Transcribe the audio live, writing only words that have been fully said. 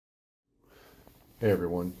Hey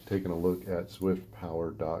everyone, taking a look at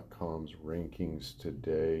ZwiftPower.com's rankings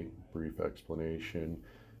today. Brief explanation.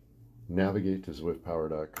 Navigate to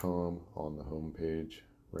ZwiftPower.com on the home page,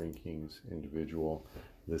 rankings, individual.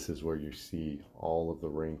 This is where you see all of the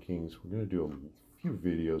rankings. We're going to do a few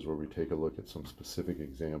videos where we take a look at some specific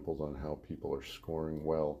examples on how people are scoring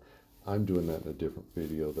well. I'm doing that in a different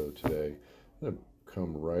video though today. I'm going to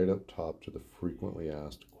come right up top to the frequently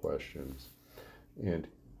asked questions. And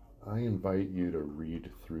I invite you to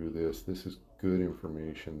read through this. This is good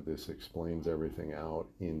information. This explains everything out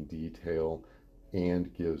in detail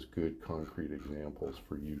and gives good concrete examples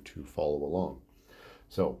for you to follow along.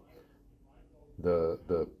 So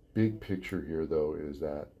the big picture here though is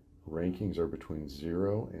that rankings are between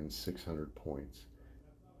 0 and 600 points.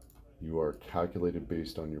 You are calculated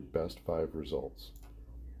based on your best 5 results.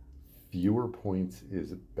 Fewer points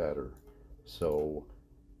is better. So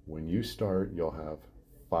when you start, you'll have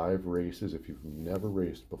 5 races if you've never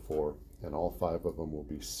raced before, and all 5 of them will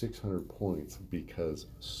be 600 points because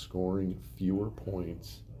scoring fewer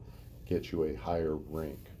points gets you a higher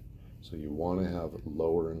rank. So you want to have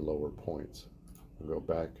lower and lower points. We'll go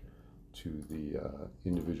back to the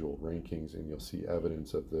individual rankings and you'll see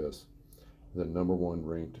evidence of this. The number 1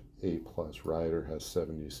 ranked A+ rider has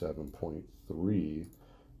 77.3.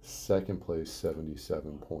 Second place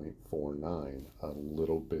 77.49, a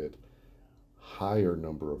little bit higher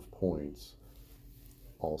number of points,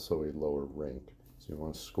 also a lower rank. So you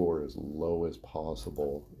want to score as low as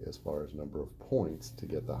possible as far as number of points to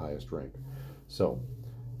get the highest rank. So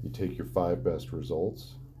you take your 5 best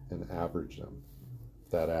results and average them.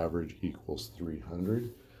 If that average equals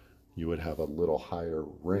 300, you would have a little higher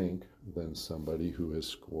rank than somebody who has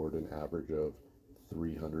scored an average of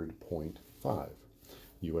 300.5.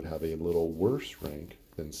 You would have a little worse rank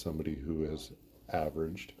than somebody who has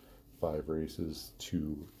averaged 5 races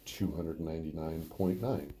to 299.9.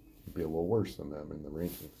 You'd be a little worse than them in the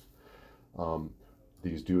rankings.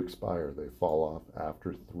 These do expire. They fall off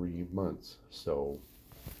after 3 months. So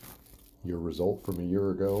your result from a year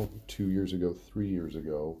ago, 2 years ago, 3 years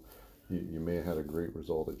ago, you may have had a great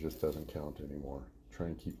result. It just doesn't count anymore. Try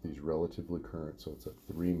and keep these relatively current. So it's a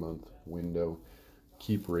 3-month window.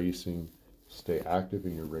 Keep racing. Stay active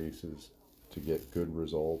in your races to get good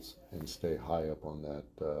results and stay high up on that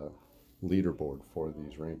leaderboard for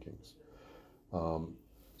these rankings.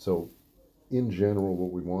 So in general,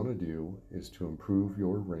 what we want to do is to improve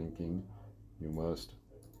your ranking. You must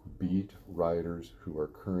beat riders who are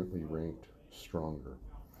currently ranked stronger.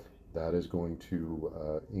 That is going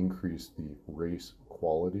to increase the race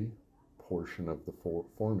quality portion of the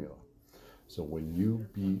formula. So when you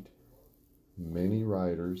beat many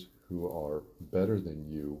riders who are better than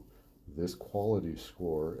you, this quality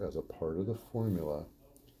score as a part of the formula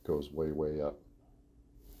goes way, way up.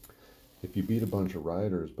 If you beat a bunch of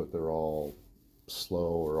riders, but they're all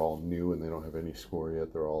slow or all new and they don't have any score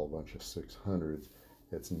yet, they're all a bunch of 600s,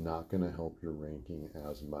 it's not going to help your ranking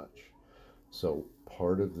as much. So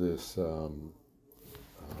part of this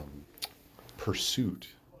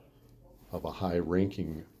pursuit of a high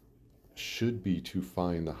ranking should be to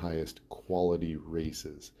find the highest quality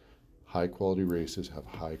races. High quality races have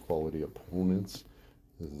high quality opponents.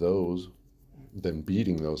 Then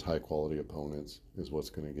beating those high quality opponents is what's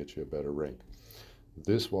going to get you a better rank.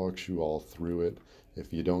 This walks you all through it.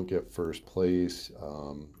 If you don't get first place,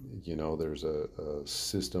 there's a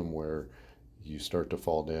system where you start to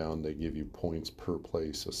fall down. They give you points per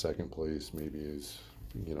place. So second place maybe is,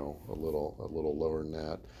 a little lower than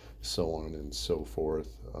that, so on and so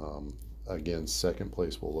forth. Again, second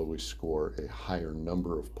place will always score a higher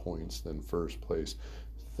number of points than first place.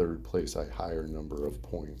 Third place, a higher number of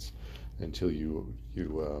points, until you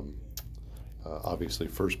obviously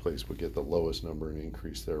first place would get the lowest number and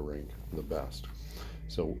increase their rank the best.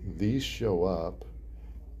 So these show up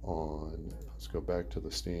on, let's go back to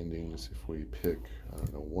the standings. If we pick,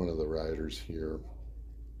 one of the riders here,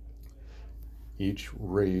 each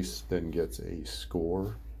race then gets a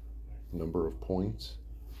score, number of points.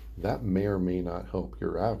 That may or may not help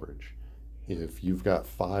your average. If you've got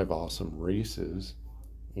 5 awesome races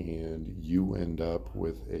and you end up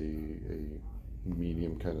with a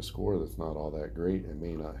medium kind of score that's not all that great, it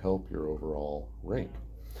may not help your overall rank.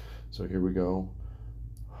 So here we go,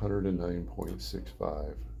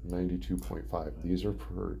 109.65, 92.5. These are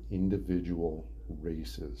for individual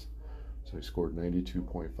races. So he scored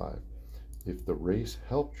 92.5. If the race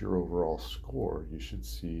helped your overall score, you should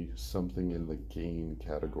see something in the gain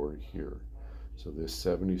category here. So this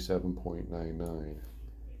 77.99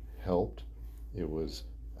 helped. It was,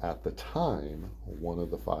 at the time, one of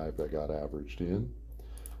the 5 that got averaged in.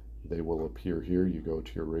 They will appear here. You go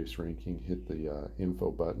to your race ranking, hit the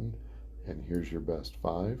info button, and here's your best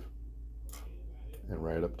 5. And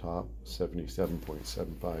right up top,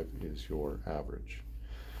 77.75 is your average.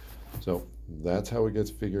 So that's how it gets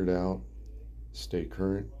figured out. Stay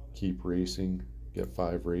current, keep racing, get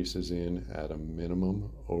 5 races in at a minimum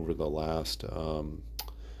over the last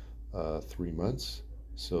 3 months,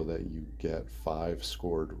 so that you get 5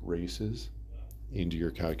 scored races into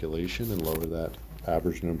your calculation and lower that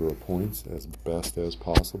average number of points as best as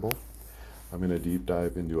possible. I'm going to deep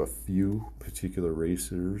dive into a few particular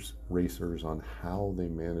racers on how they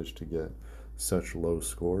managed to get such low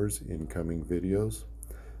scores in coming videos.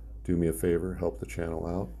 Do me a favor, help the channel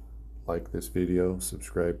out. Like this video,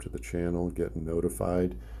 subscribe to the channel, get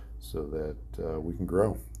notified so that we can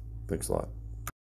grow. Thanks a lot.